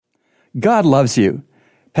God loves you.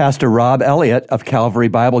 Pastor Rob Elliott of Calvary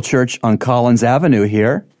Bible Church on Collins Avenue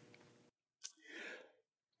here.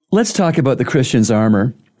 Let's talk about the Christian's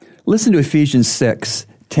armor. Listen to Ephesians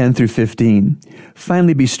 6:10 through 15.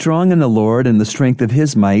 Finally, be strong in the Lord and the strength of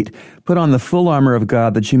his might. Put on the full armor of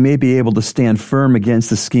God that you may be able to stand firm against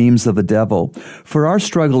the schemes of the devil. For our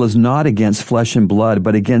struggle is not against flesh and blood,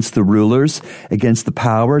 but against the rulers, against the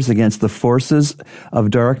powers, against the forces of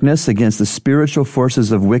darkness, against the spiritual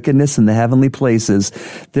forces of wickedness in the heavenly places.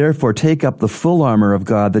 Therefore, take up the full armor of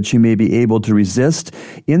God that you may be able to resist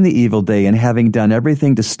in the evil day, and having done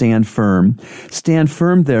everything to stand firm. Stand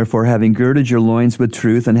firm, therefore, having girded your loins with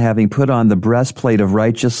truth, and having put on the breastplate of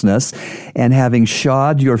righteousness, and having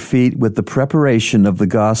shod your feet with the preparation of the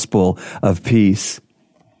gospel of peace.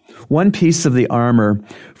 One piece of the armor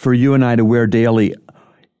for you and I to wear daily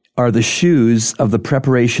are the shoes of the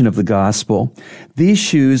preparation of the gospel. These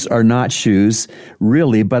shoes are not shoes,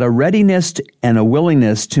 really, but a readiness and a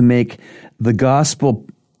willingness to make the gospel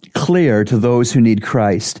clear to those who need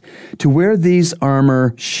Christ. To wear these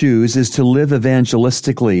armor shoes is to live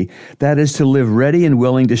evangelistically. That is to live ready and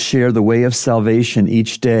willing to share the way of salvation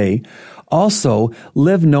each day. Also,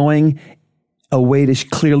 live knowing a way to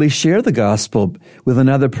clearly share the gospel with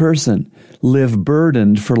another person. Live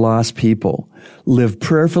burdened for lost people. Live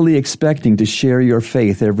prayerfully expecting to share your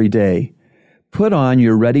faith every day. Put on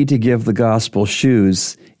your ready to give the gospel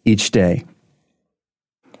shoes each day.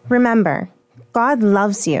 Remember, God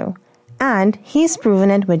loves you, and He's proven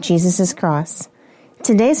it with Jesus' cross.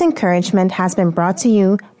 Today's encouragement has been brought to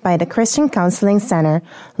you by the Christian Counseling Center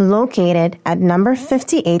located at number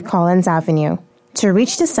 58 Collins Avenue. To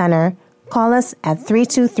reach the center, call us at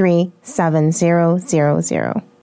 323-7000.